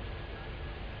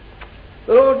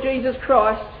 The Lord Jesus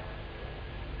Christ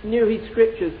knew his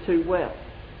scriptures too well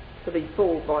to be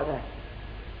fooled by that.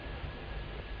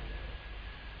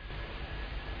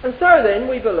 And so then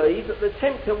we believe that the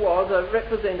tempter was a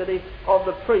representative of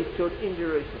the priesthood in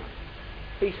Jerusalem.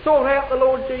 He sought out the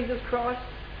Lord Jesus Christ,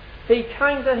 he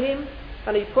came to him,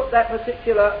 and he put that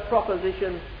particular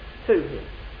proposition to him.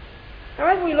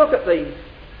 Now as we look at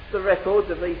the records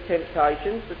of these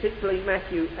temptations, particularly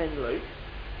Matthew and Luke,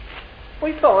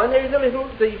 we find there is a little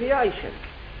deviation.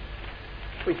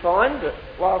 We find that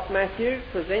whilst Matthew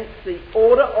presents the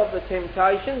order of the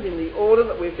temptations in the order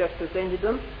that we've just presented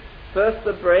them, first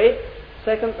the bread,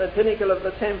 second the pinnacle of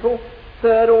the temple,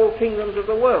 third all kingdoms of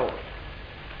the world.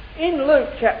 In Luke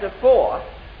chapter 4,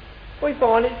 we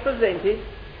find it's presented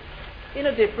in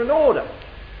a different order.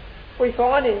 We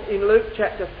find in Luke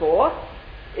chapter 4,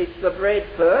 it's the bread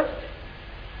first,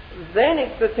 then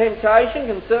it's the temptation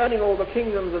concerning all the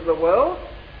kingdoms of the world,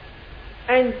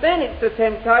 and then it's the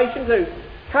temptation to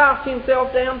cast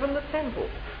himself down from the temple.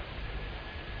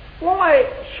 Why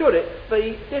should it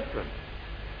be different?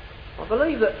 I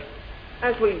believe that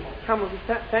as we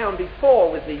found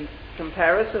before with the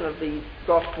comparison of the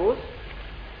Gospels,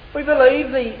 we believe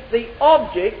the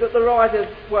object that the writers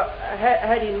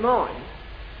had in mind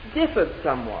differed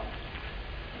somewhat.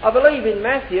 I believe in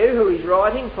Matthew, who is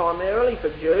writing primarily for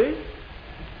Jews,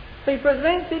 he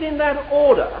presents it in that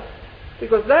order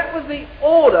because that was the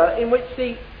order in which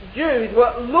the Jews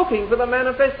were looking for the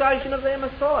manifestation of their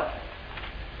Messiah.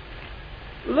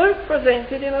 Luke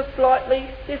presents it in a slightly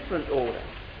different order,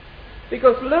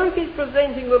 because Luke is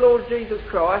presenting the Lord Jesus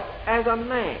Christ as a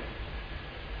man.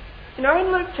 You know,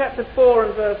 in Luke chapter 4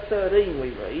 and verse 13 we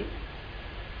read,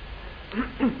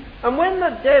 and when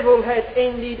the devil had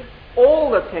ended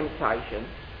all the temptation,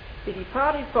 he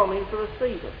departed from him for a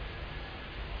season.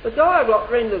 The Diaglott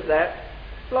renders that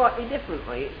slightly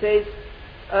differently. It says,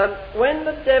 when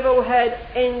the devil had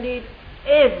ended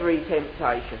every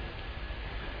temptation,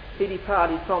 he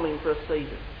departed from him for a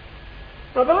season.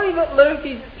 I believe that Luke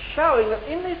is showing that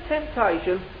in this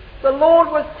temptation, the Lord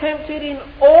was tempted in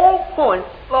all points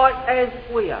like as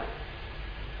we are.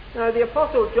 Now, the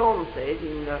Apostle John says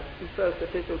in his first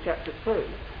epistle, chapter 2,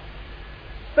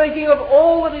 speaking of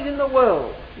all that is in the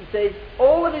world, he says,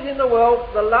 all that is in the world,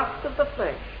 the lust of the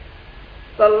flesh,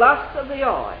 the lust of the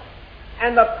eye,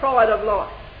 and the pride of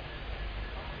life.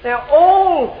 Now,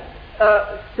 all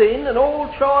sin and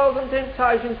all trials and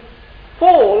temptations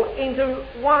fall into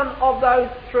one of those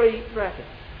three brackets.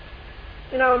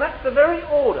 You know, and that's the very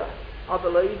order, I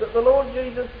believe, that the Lord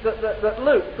Jesus, that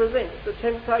Luke presents the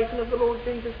temptation of the Lord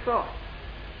Jesus Christ.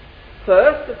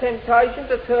 First, the temptation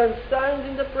to turn stones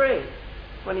into bread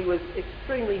when he was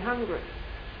extremely hungry.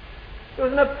 There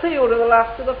was an appeal to the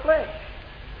lust of the flesh.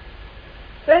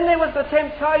 Then there was the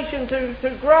temptation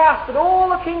to grasp at all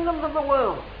the kingdoms of the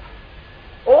world,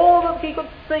 all that he could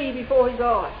see before his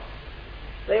eyes.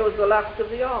 There was the lust of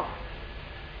the eye.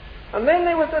 And then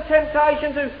there was the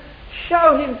temptation to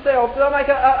show himself, to make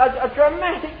a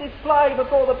dramatic display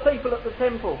before the people at the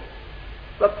temple,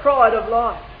 the pride of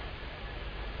life.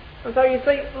 And so you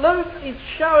see, Luke is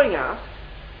showing us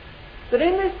that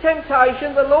in this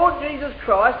temptation the Lord Jesus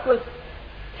Christ was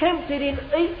tempted in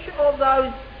each of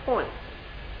those points.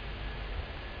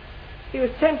 He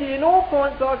was tempted in all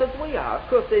points like as we are. Of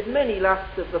course, there's many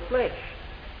lusts of the flesh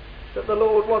that the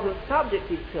Lord wasn't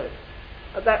subjected to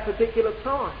at that particular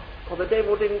time, or the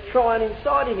devil didn't try and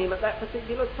incite in him at that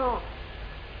particular time.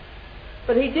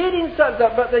 But he did incite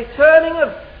that. But the turning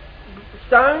of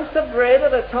stones to bread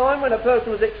at a time when a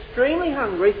person was extremely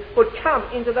hungry would come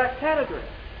into that category.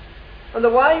 And the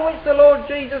way in which the Lord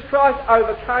Jesus Christ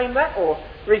overcame that, or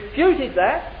refuted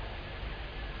that,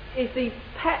 is the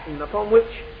pattern upon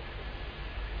which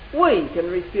we can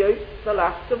refute the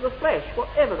lust of the flesh,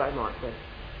 whatever they might be.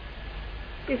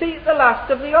 You see, the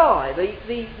lust of the eye,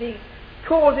 the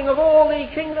causing of all the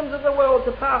kingdoms of the world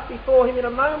to pass before him in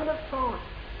a moment of time.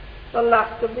 The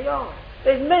lust of the eye.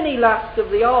 There's many lusts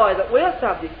of the eye that we're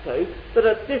subject to that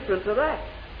are different to that.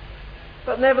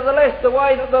 But nevertheless, the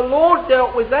way that the Lord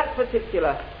dealt with that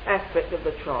particular aspect of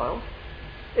the trial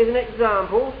is an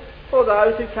example for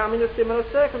those who come into similar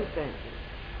circumstances.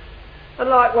 And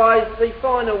likewise, the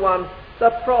final one,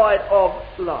 the pride of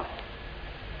life.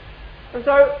 And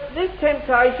so this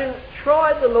temptation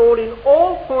tried the Lord in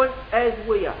all points as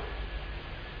we are.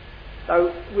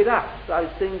 So with us, those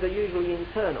things are usually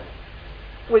internal.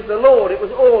 With the Lord, it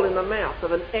was all in the mouth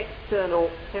of an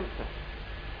external tempter.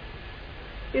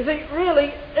 You see,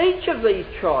 really, each of these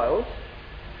trials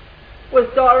was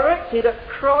directed at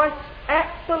Christ's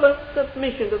absolute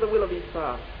submission to the will of his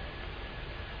Father.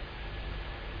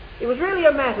 It was really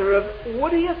a matter of,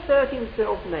 would he assert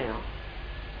himself now,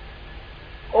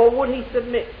 or would he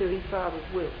submit to his Father's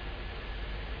will?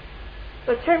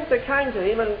 The tempter came to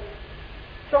him and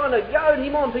trying to goad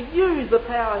him on to use the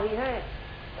power he had.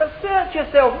 Assert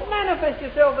yourself, manifest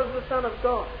yourself as the Son of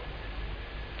God.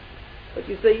 But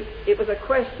you see, it was a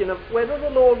question of whether the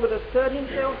Lord would assert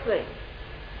himself then,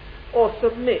 or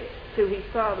submit to his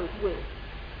Father's will.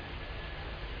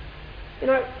 You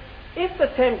know, if the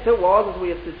tempter was, as we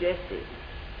have suggested,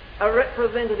 a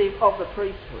representative of the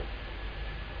priesthood,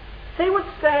 he would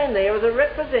stand there as a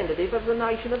representative of the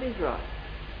nation of Israel.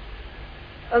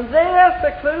 And there,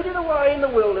 secluded away in the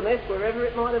wilderness, wherever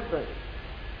it might have been,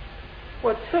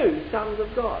 were two sons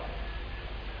of God.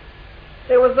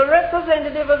 There was the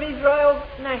representative of Israel's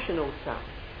national son,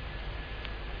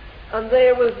 and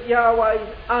there was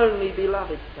Yahweh's only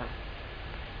beloved son.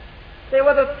 There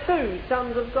were the two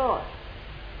sons of God.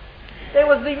 There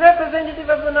was the representative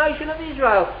of the nation of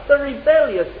Israel, the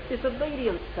rebellious,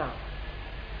 disobedient son.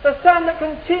 The son that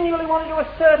continually wanted to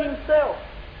assert himself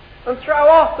and throw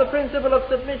off the principle of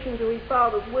submission to his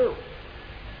Father's will.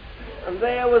 And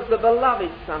there was the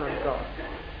beloved Son of God,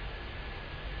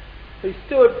 who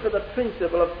stood for the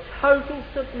principle of total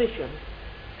submission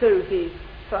to his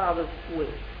Father's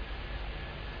will.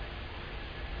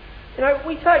 You know,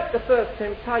 we take the first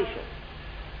temptation.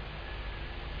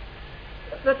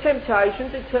 The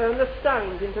temptation to turn the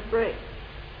stones into bread.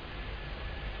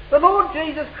 The Lord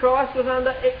Jesus Christ was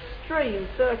under extreme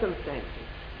circumstances.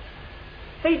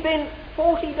 He'd been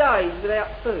 40 days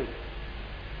without food.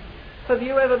 Have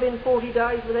you ever been 40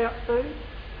 days without food?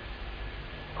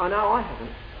 I know I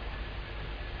haven't.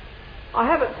 I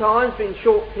have at times been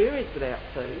short periods without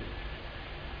food,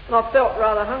 and I've felt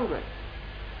rather hungry.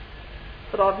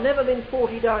 But I've never been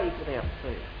 40 days without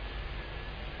food.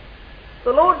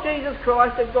 The Lord Jesus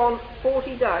Christ had gone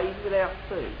 40 days without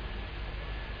food.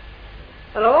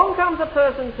 And along comes a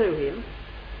person to him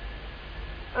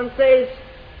and says,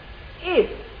 "If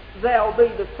thou be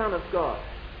the Son of God,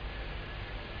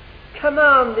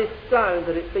 command this stone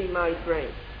that it be made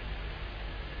bread."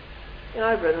 You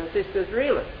know, brothers and sisters,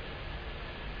 really,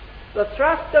 the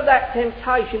thrust of that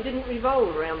temptation didn't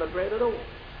revolve around the bread at all.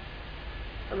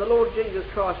 And the Lord Jesus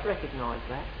Christ recognised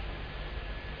that.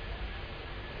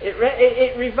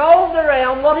 It revolved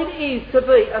around what it is to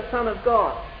be a Son of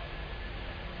God.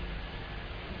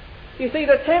 You see,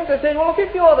 the tempter said, "Well, look,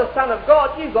 if you're the Son of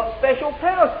God, you've got special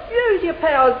powers. Use your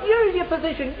powers, use your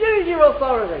position, use your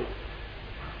authority."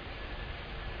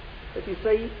 But you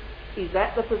see, is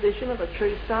that the position of a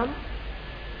true son?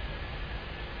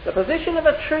 The position of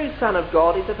a true son of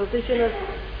God is a position of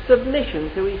submission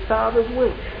to his Father's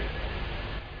will.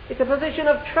 It's a position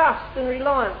of trust and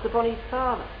reliance upon his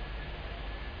Father.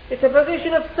 It's a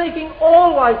position of seeking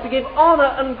always to give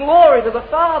honour and glory to the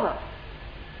Father.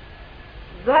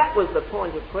 That was the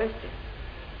point of question.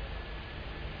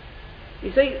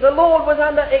 You see, the Lord was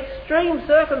under extreme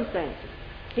circumstances.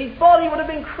 His body would have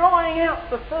been crying out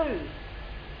for food.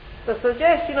 The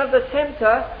suggestion of the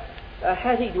tempter,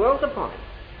 had he dwelt upon it,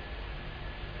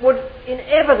 would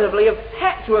inevitably have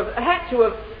had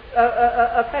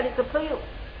its appeal.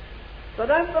 So I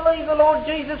don't believe the Lord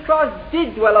Jesus Christ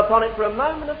did dwell upon it for a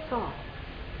moment of time.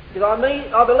 Because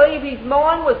I believe his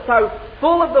mind was so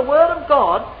full of the Word of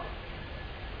God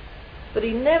that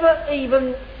he never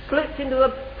even slipped into the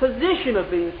position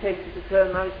of being tempted to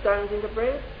turn those stones into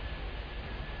bread.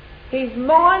 His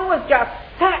mind was just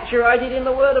saturated in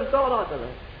the Word of God, I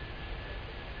believe.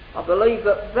 I believe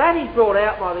that is brought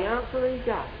out by the answer that he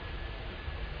gave.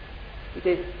 He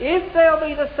says, "If thou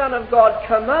be the Son of God,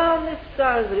 command this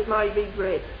stone that it may be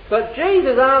bread." But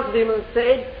Jesus answered him and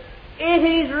said, "It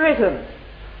is written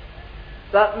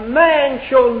that man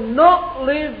shall not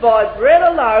live by bread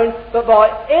alone, but by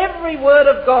every word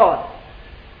of God."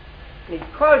 And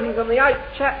he's quoting from the 8th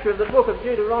chapter of the book of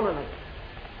Deuteronomy.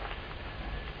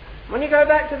 When you go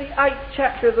back to the 8th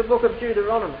chapter of the book of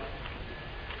Deuteronomy,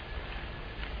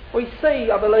 we see,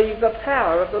 I believe, the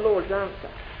power of the Lord's answer.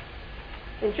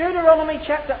 In Deuteronomy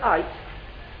chapter 8,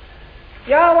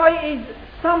 Yahweh is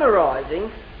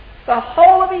summarising the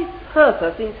whole of his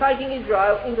purpose in taking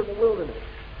Israel into the wilderness.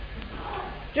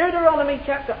 Deuteronomy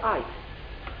chapter 8.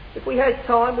 If we had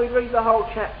time, we'd read the whole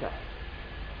chapter.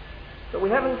 But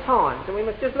we haven't time, so we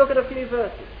must just look at a few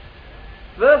verses.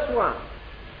 Verse 1.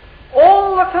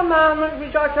 "All the commandments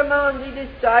which I command thee this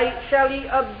day shall ye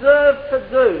observe to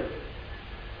do,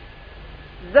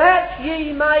 that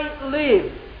ye may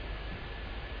live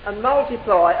and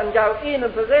multiply and go in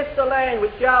and possess the land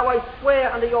which Yahweh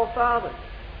sware unto your fathers.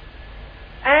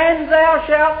 And thou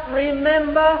shalt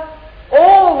remember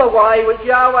all the way which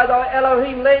Yahweh thy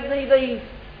Elohim led thee these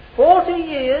 40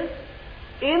 years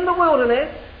in the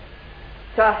wilderness,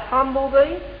 to humble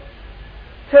thee,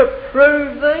 to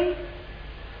prove thee,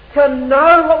 to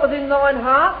know what was in thine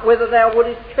heart, whether thou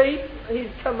wouldest keep his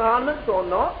commandments or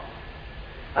not.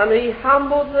 And he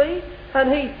humbled thee,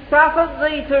 and he suffered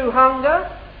thee to hunger,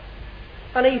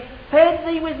 and he fed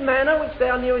thee with manna which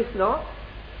thou knewest not.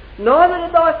 Neither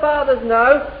did thy fathers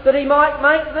know, that he might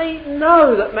make thee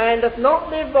know that man doth not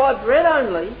live by bread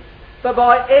only, but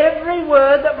by every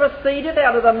word that proceedeth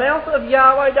out of the mouth of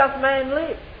Yahweh doth man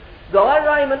live. Thy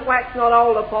raiment waxed not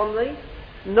old upon thee,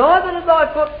 neither did thy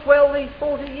foot swell these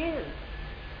 40 years.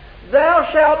 Thou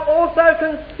shalt also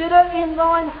consider in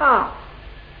thine heart,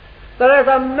 that as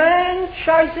a man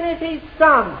chasteneth his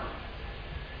son,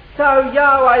 so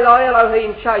Yahweh thy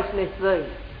Elohim chasteneth thee.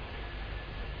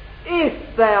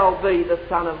 If thou be the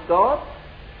Son of God,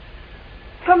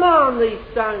 command these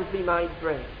stones be made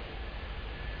bread.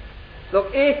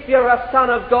 Look, if you're a son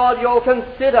of God, you'll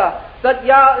consider that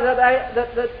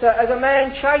as a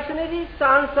man chasteneth his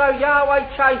son, so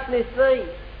Yahweh chasteneth thee.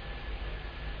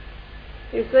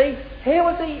 You see, here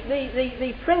was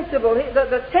the principle.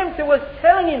 The tempter was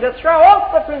telling him to throw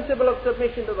off the principle of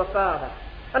submission to the Father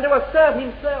and to assert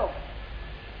himself.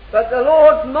 But the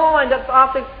Lord's mind,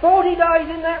 after 40 days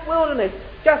in that wilderness,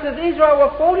 just as Israel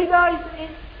were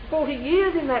 40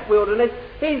 years in that wilderness,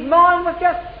 his mind was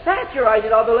just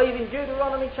saturated, I believe, in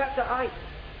Deuteronomy chapter 8.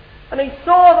 And he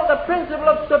saw that the principle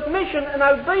of submission and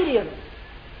obedience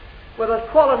were the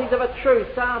qualities of a true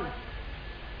son.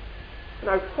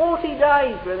 40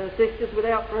 days, brothers and sisters,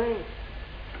 without bread.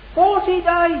 40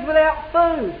 days without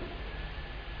food.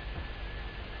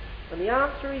 And the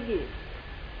answer he gives,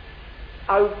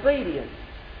 obedience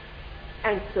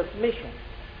and submission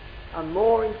are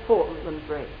more important than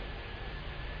bread.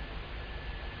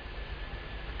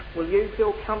 Will you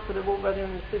feel comfortable, brothers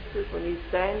and sisters, when you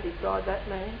stand beside that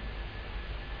man?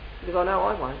 Because I know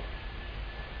I won't.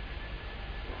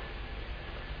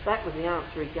 That was the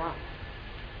answer he gave.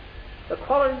 The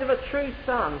qualities of a true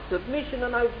son, submission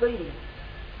and obedience,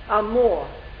 are more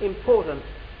important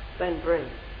than bread.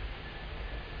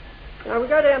 Now we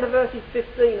go down to verses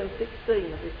 15 and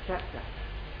 16 of this chapter.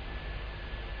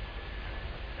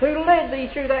 Who led thee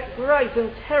through that great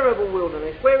and terrible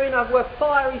wilderness, wherein were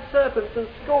fiery serpents and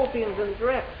scorpions and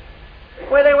drought,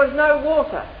 where there was no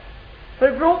water,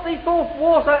 who brought thee forth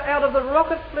water out of the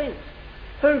rock of flint,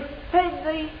 who fed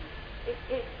thee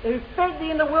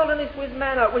in the wilderness with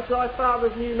manna, which thy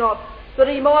fathers knew not, that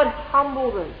he might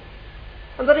humble thee,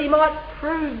 and that he might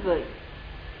prove thee,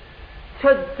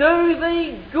 to do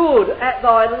thee good at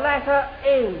thy latter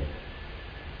end.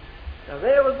 Now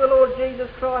there was the Lord Jesus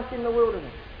Christ in the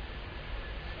wilderness,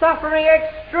 suffering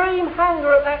extreme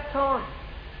hunger at that time.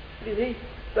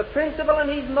 The principle in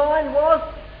his mind was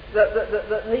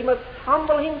that he must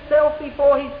humble himself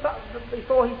before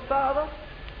his Father,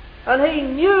 and he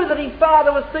knew that his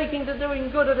Father was seeking to do him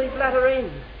good at his latter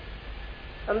end,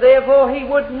 and therefore he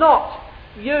would not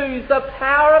use the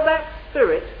power of that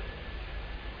Spirit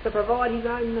to provide his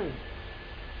own needs.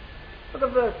 Look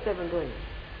at verse 17.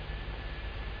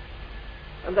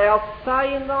 And thou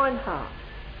say in thine heart,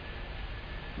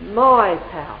 my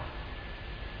power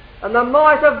and the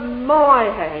might of my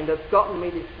hand hath gotten me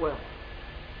this wealth.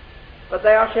 But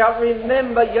thou shalt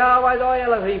remember Yahweh thy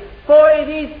Elohim, for it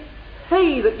is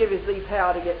he that giveth thee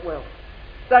power to get wealth,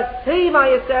 that he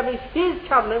may establish his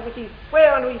covenant which he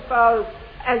sware unto his fathers,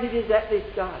 as it is at this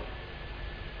day.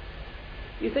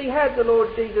 You see, had the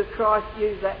Lord Jesus Christ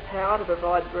used that power to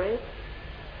provide bread,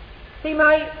 he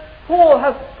may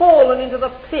have fallen into the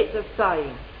pit of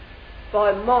saying,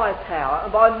 by my power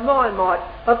and by my might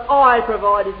have I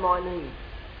provided my needs.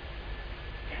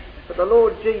 But the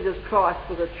Lord Jesus Christ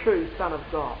was a true Son of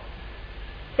God.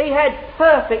 He had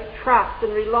perfect trust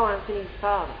and reliance in his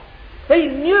Father. He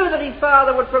knew that his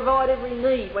Father would provide every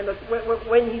need when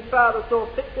his Father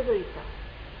saw fit to do so.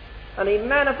 And he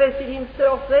manifested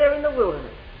himself there in the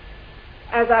wilderness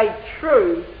as a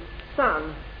true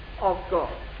Son of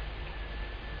God.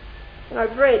 You know,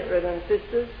 bread, brothers and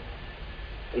sisters,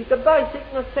 is the basic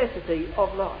necessity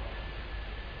of life.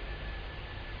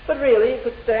 But really it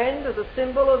could stand as a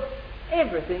symbol of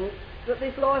everything that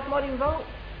this life might involve.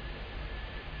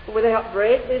 But without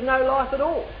bread there's no life at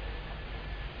all.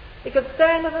 It could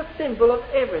stand as a symbol of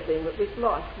everything that this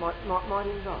life might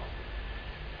involve.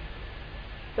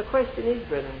 The question is,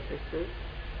 brothers and sisters,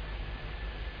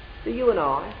 do you and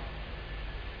I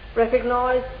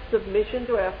recognise submission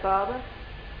to our Father,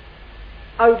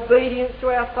 obedience to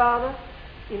our Father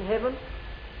in heaven,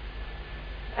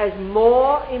 as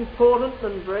more important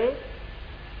than bread?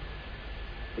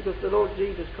 Because the Lord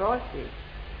Jesus Christ did.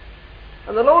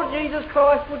 And the Lord Jesus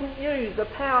Christ wouldn't use the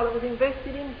power that was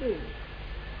invested in him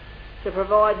to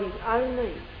provide his own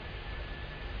needs,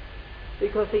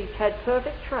 because he had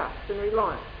perfect trust and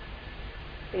reliance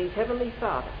in his heavenly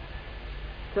Father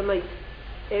to meet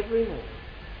every need.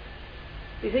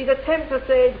 You see, the tempter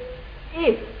said,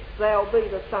 if thou be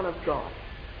the Son of God.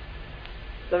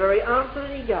 The very answer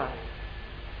that he gave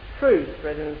proves,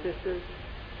 brothers and sisters,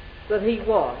 that he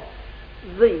was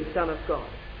the Son of God.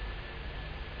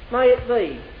 May it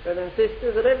be, brothers and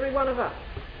sisters, that every one of us,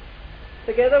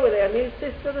 together with our new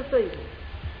sister this evening,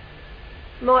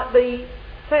 might be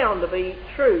found to be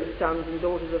true sons and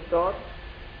daughters of God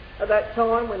at that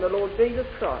time when the Lord Jesus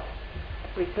Christ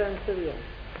returns to the earth.